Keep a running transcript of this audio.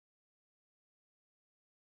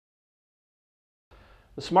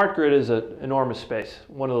The smart grid is an enormous space,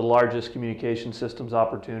 one of the largest communication systems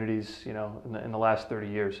opportunities, in the last 30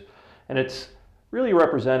 years. And it's really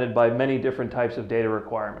represented by many different types of data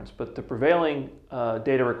requirements, but the prevailing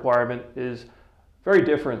data requirement is very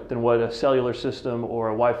different than what a cellular system or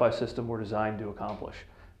a Wi-Fi system were designed to accomplish.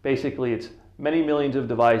 Basically, it's many millions of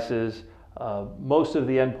devices. Most of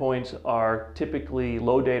the endpoints are typically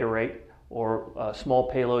low data rate or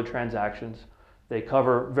small payload transactions. They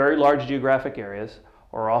cover very large geographic areas,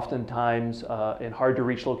 or oftentimes in hard to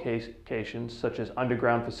reach locations such as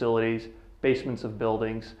underground facilities, basements of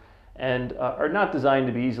buildings, and are not designed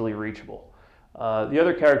to be easily reachable. The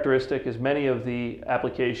other characteristic is many of the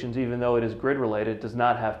applications, even though it is grid related, does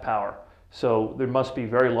not have power. So there must be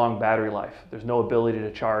very long battery life. There's no ability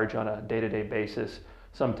to charge on a day-to-day basis,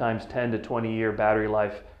 sometimes 10 to 20 year battery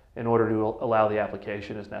life in order to allow the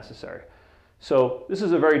application as necessary. So this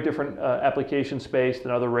is a very different application space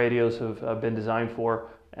than other radios have been designed for,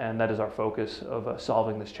 and that is our focus of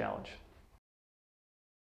solving this challenge.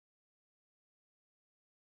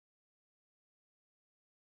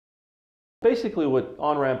 Basically what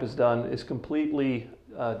OnRamp has done is completely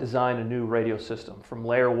design a new radio system from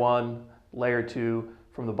layer 1, layer 2,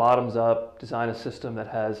 from the bottoms up, design a system that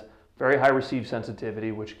has very high receive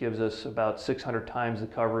sensitivity, which gives us about 600 times the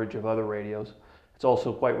coverage of other radios. It's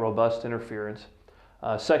also quite robust interference.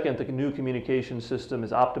 Second, the new communication system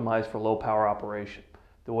is optimized for low power operation.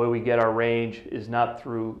 The way we get our range is not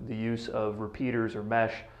through the use of repeaters or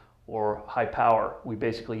mesh or high power. We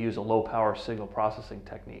basically use a low power signal processing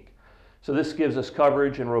technique. So this gives us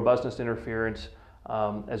coverage and robustness interference,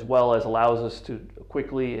 as well as allows us to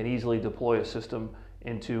quickly and easily deploy a system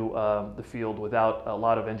into the field without a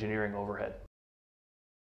lot of engineering overhead.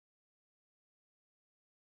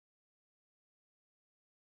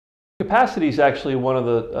 Capacity is actually one of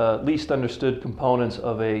the least understood components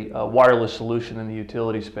of a wireless solution in the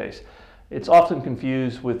utility space. It's often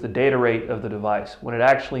confused with the data rate of the device, when it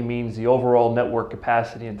actually means the overall network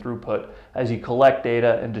capacity and throughput as you collect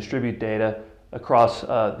data and distribute data across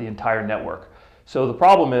the entire network. So the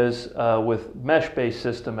problem is with mesh-based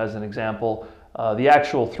system, as an example, the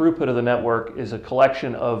actual throughput of the network is a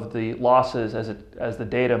collection of the losses as the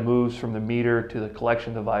data moves from the meter to the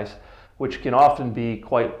collection device, which can often be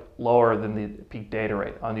quite lower than the peak data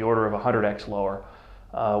rate, on the order of 100x lower,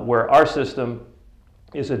 where our system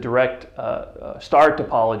is a direct star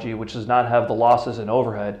topology, which does not have the losses and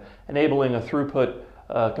overhead, enabling a throughput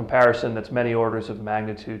comparison that's many orders of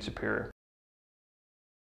magnitude superior.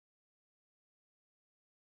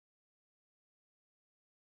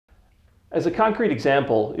 As a concrete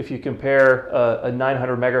example, if you compare a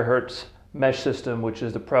 900 megahertz mesh system, which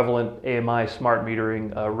is the prevalent AMI smart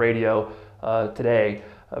metering radio today,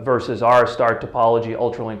 versus our star topology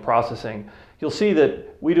ultralink processing, you'll see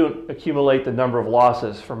that we don't accumulate the number of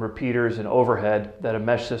losses from repeaters and overhead that a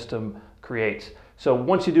mesh system creates. So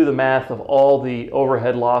once you do the math of all the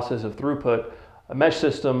overhead losses of throughput, a mesh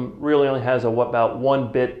system really only has about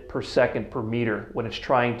 1 bit per second per meter when it's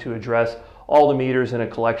trying to address all the meters in a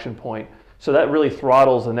collection point. So that really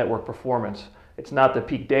throttles the network performance. It's not the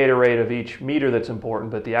peak data rate of each meter that's important,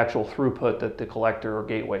 but the actual throughput that the collector or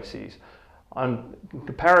gateway sees. On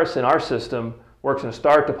comparison, our system works in a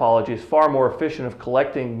star topology, is far more efficient of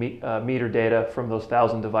collecting meter data from those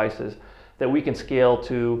 1,000 devices that we can scale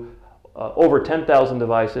to over 10,000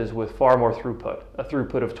 devices with far more throughput, a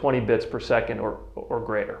throughput of 20 bits per second or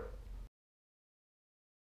greater.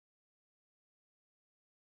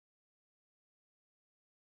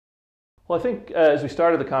 Well, I think as we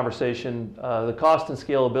started the conversation, the cost and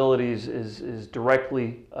scalability is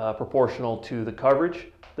directly proportional to the coverage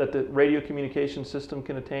that the radio communication system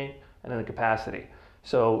can attain and then the capacity.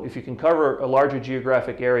 So if you can cover a larger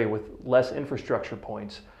geographic area with less infrastructure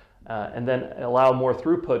points and then allow more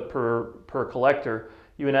throughput per collector,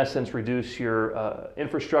 you in essence reduce your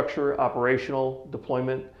infrastructure, operational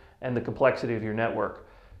deployment, and the complexity of your network.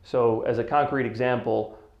 So as a concrete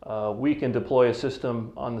example, we can deploy a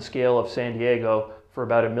system on the scale of San Diego for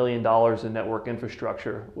about $1 million in network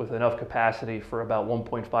infrastructure with enough capacity for about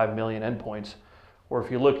 1.5 million endpoints. Or if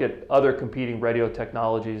you look at other competing radio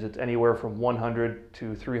technologies, it's anywhere from 100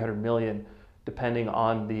 to 300 million, depending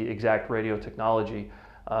on the exact radio technology,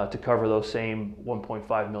 to cover those same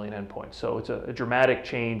 1.5 million endpoints. So it's a dramatic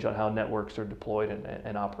change on how networks are deployed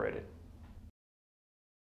and operated.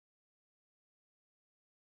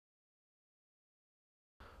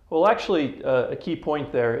 Well, actually, a key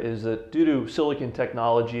point there is that due to silicon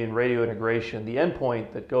technology and radio integration, the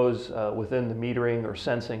endpoint that goes within the metering or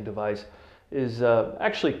sensing device is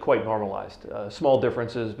actually quite normalized. Small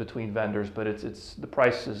differences between vendors, but the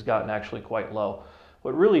price has gotten actually quite low.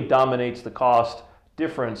 What really dominates the cost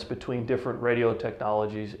difference between different radio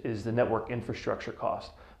technologies is the network infrastructure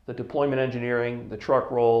cost. The deployment engineering, the truck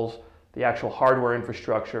rolls, the actual hardware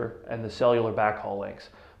infrastructure, and the cellular backhaul links,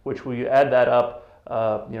 which when you add that up,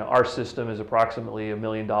 our system is approximately $1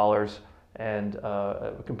 million,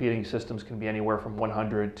 and competing systems can be anywhere from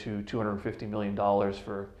 $100 to $250 million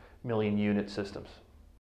for million unit systems.